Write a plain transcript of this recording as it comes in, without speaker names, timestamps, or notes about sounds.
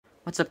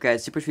What's up,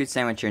 guys?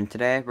 SuperspeedSandwich here, and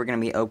today we're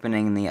going to be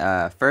opening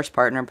the first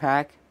partner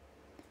pack.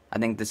 I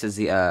think this is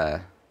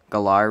the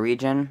Galar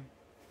region,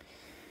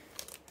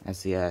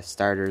 as the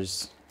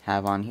starters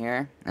have on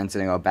here. And it's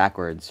going to go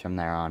backwards from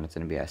there on. It's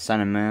going to be a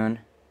Sun and Moon,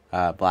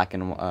 black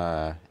and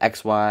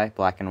XY,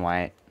 black and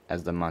white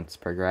as the months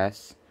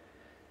progress.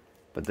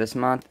 But this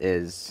month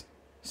is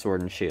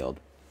Sword and Shield.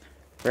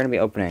 We're going to be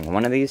opening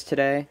one of these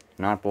today,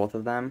 not both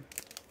of them.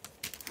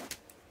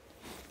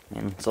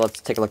 And so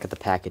let's take a look at the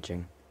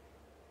packaging.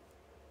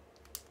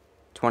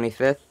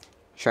 25th,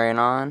 trying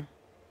on.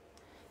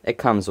 It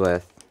comes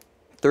with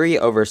 3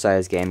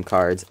 oversized game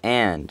cards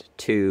and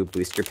 2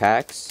 booster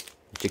packs,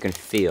 which you can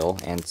feel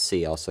and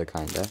see also,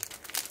 kinda.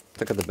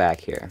 Look at the back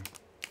here.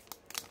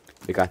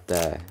 We got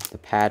the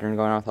pattern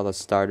going on with all the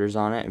starters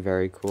on it.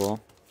 Very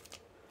cool.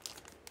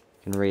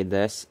 You can read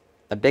this.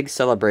 A big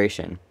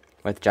celebration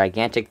with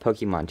gigantic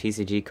Pokemon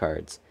TCG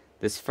cards.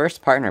 This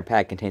first partner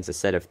pack contains a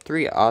set of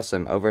 3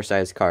 awesome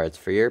oversized cards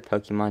for your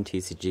Pokemon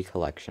TCG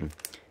collection,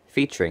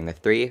 featuring the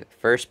 3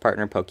 first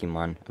partner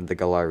Pokemon of the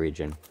Galar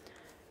region: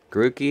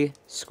 Grookey,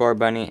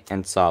 Scorbunny,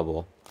 and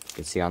Sobble. You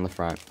can see on the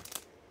front.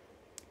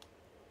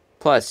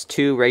 Plus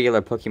 2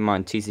 regular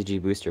Pokemon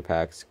TCG booster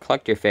packs.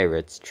 Collect your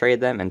favorites,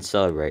 trade them, and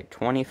celebrate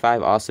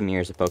 25 awesome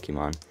years of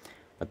Pokemon.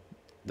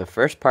 The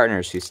first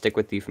partners who stick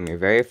with you from your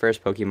very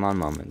first Pokemon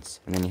moments.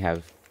 And then you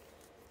have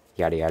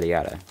yada yada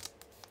yada.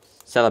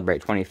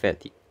 Celebrate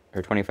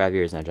 25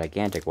 years in a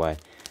gigantic way.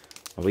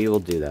 We will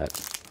do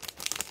that.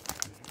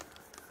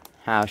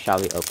 How shall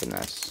we open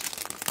this?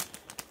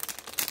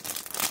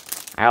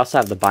 I also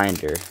have the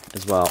binder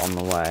as well on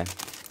the way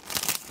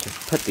to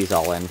put these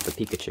all in for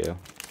Pikachu.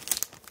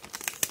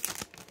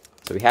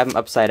 So we have them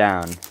upside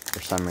down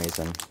for some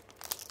reason.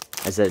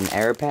 Is it an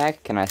error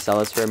pack? Can I sell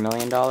this for $1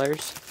 million?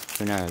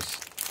 Who knows?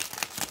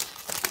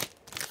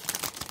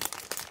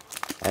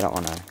 I don't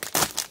want to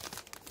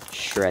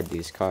shred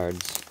these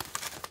cards.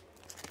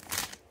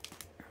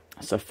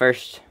 So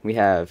first we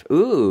have,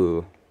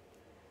 ooh!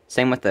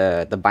 Same with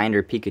the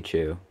binder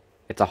Pikachu.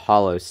 It's a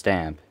hollow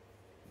stamp.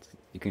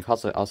 You can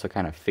also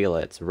kind of feel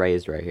it. It's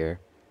raised right here.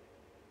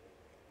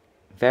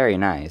 Very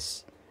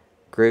nice.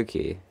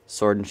 Grookey,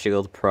 Sword and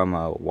Shield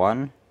promo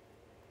 1.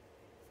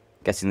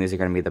 Guessing these are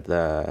going to be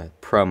the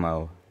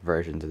promo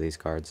versions of these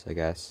cards, I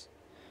guess.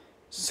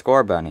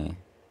 Scorbunny,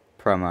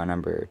 promo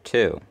number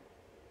 2.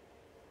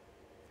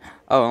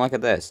 Oh, and look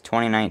at this.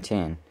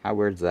 2019. How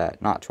weird is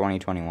that? Not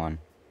 2021.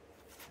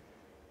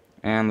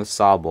 And the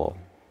Sobble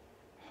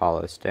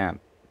hollow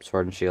stamp,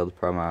 Sword and Shield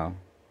promo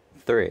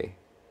 3.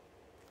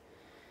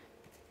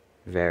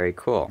 Very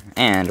cool.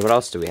 And what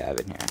else do we have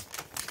in here?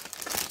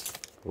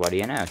 What do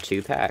you know?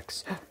 2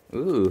 packs.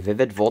 Ooh,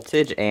 Vivid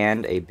Voltage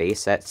and a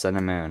base set Sun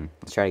and Moon.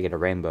 Let's try to get a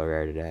rainbow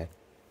rare today.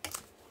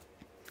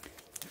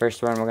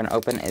 First one we're going to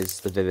open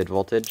is the Vivid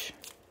Voltage.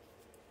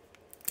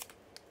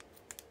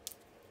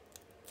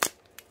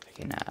 If I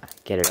can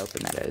get it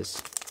open, that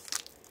is.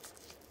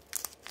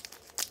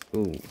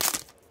 Ooh.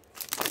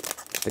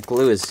 The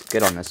glue is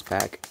good on this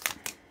pack.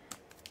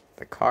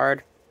 The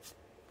card,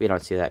 we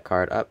don't see that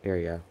card. Up, here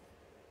we go.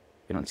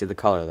 We don't see the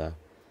color though.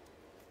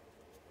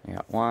 We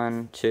got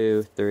 1,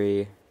 2,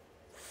 3,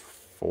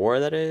 4.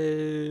 That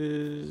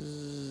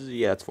is,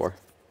 yeah, that's 4.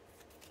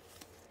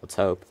 Let's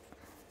hope.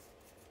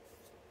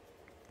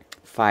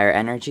 Fire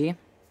Energy,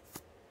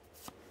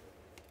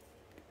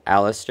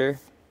 Alistair,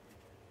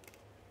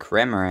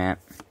 Cramorant,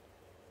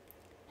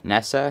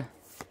 Nessa,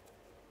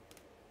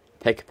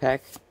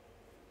 Pikipek,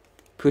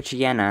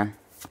 Poochyena,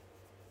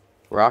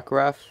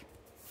 Rockruff,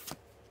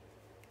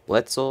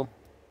 Blitzel,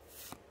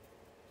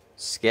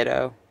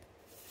 Skiddo,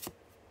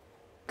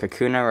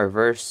 Kakuna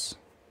Reverse,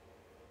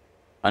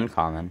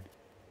 Uncommon,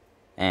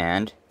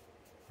 and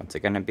what's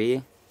it gonna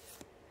be?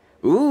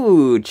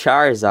 Ooh,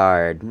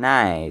 Charizard,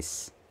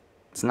 nice.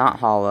 It's not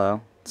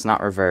hollow, it's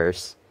not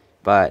reverse,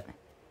 but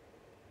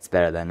it's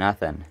better than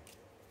nothing.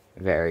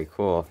 Very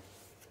cool.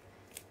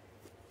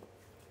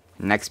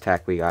 Next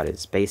pack we got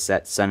is base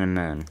set Sun and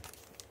Moon.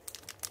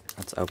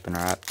 Let's open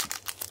her up.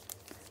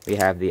 We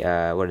have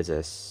the, what is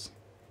this?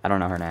 I don't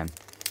know her name.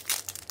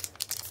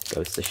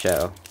 Goes to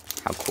show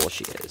how cool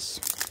she is.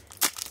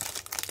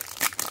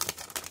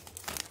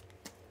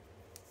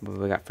 What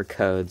we got for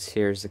codes?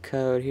 Here's the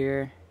code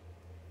here.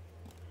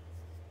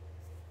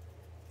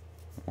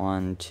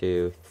 1,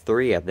 2,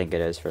 3, I think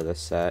it is for this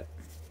set.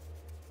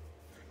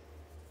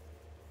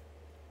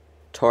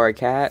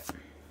 Torracat,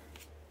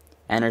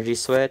 Energy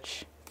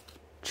Switch,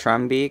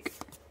 Trumbeak,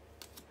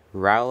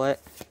 Rowlet,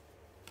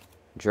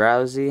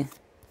 Drowsy,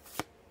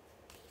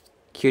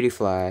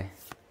 Cutiefly,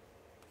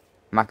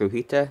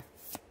 Makuhita.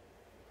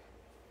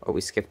 Oh, we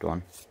skipped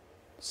one.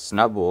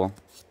 Snubbull,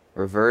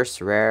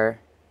 reverse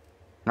rare,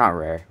 not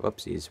rare,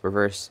 whoopsies,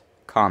 reverse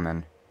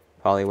common,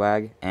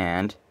 Poliwag,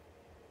 and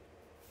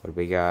what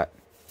do we got?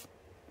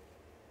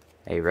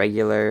 A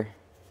regular,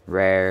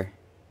 rare,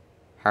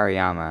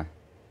 Hariyama.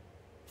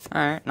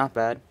 Alright, not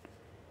bad.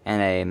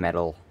 And a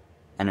metal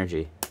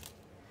energy.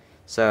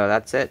 So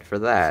that's it for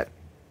that.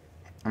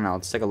 Now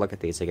let's take a look at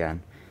these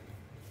again.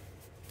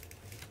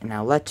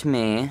 Now let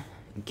me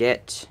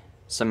get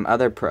some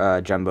other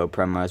jumbo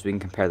promos. We can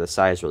compare the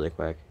size really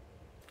quick.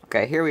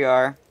 Okay, here we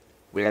are.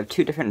 We have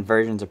two different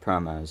versions of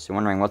promos. You're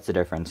wondering what's the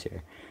difference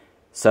here.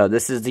 So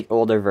this is the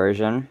older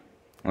version.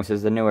 This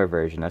is the newer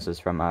version. This is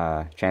from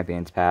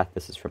Champion's Path.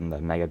 This is from the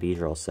Mega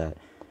Beedrill set.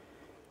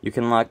 You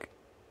can look.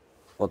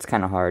 Well, it's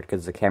kind of hard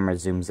because the camera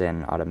zooms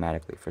in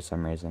automatically for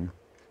some reason.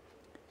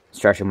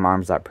 Stretching my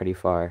arms out pretty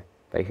far.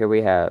 But here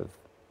we have.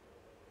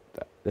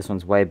 This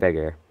one's way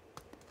bigger.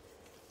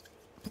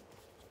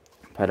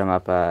 Put them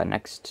up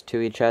next to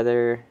each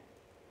other.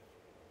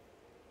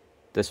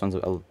 This one's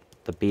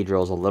the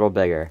Beedrill's a little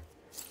bigger.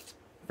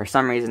 For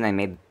some reason, they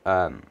made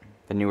the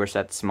newer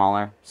set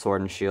smaller.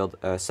 Sword and Shield.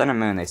 Sun and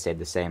Moon, they stayed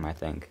the same, I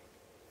think,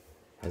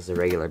 as the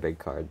regular big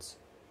cards.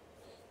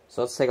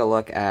 So let's take a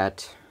look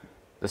at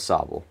the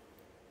Sobble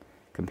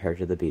compared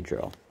to the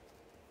Beedrill.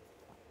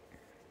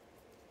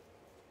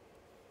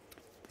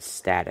 The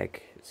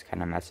static is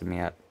kind of messing me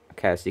up.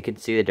 Okay, so you can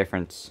see the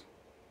difference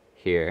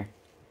here.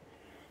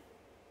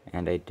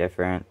 And a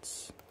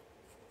difference.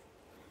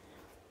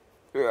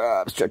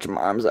 I'm stretching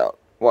my arms out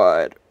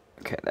wide.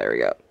 Okay, there we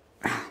go.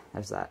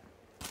 There's that.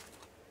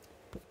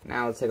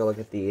 Now let's take a look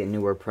at the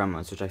newer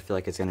promos, which I feel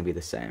like is going to be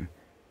the same.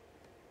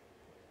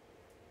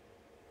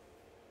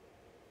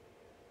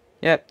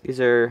 Yep,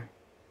 these are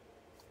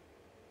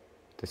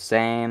the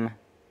same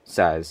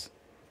size.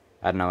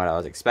 I don't know what I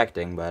was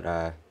expecting,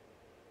 but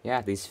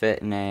yeah, these fit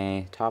in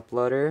a top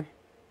loader.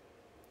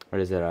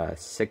 What is it?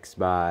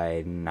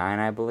 6x9,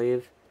 I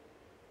believe.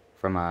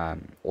 From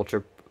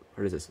Ultra.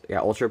 What is this? Yeah,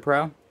 Ultra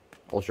Pro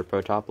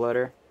top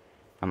loader.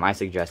 I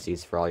suggest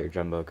these for all your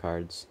jumbo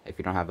cards if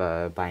you don't have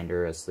a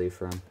binder or a sleeve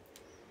for them.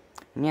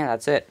 And yeah,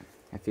 that's it.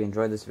 If you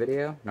enjoyed this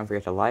video, don't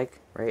forget to like,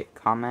 rate,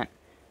 comment,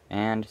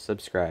 and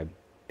subscribe.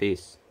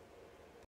 Peace.